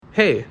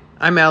Hey,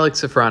 I'm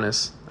Alex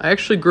Sofronas. I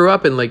actually grew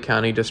up in Lake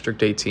County,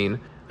 District 18.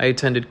 I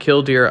attended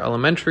Killdeer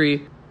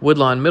Elementary,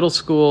 Woodlawn Middle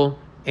School,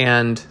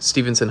 and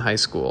Stevenson High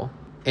School.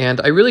 And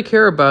I really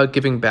care about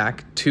giving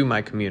back to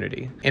my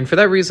community. And for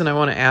that reason, I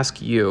want to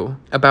ask you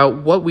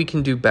about what we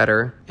can do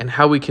better and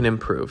how we can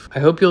improve. I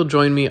hope you'll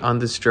join me on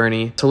this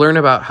journey to learn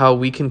about how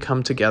we can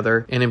come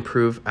together and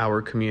improve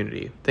our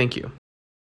community. Thank you.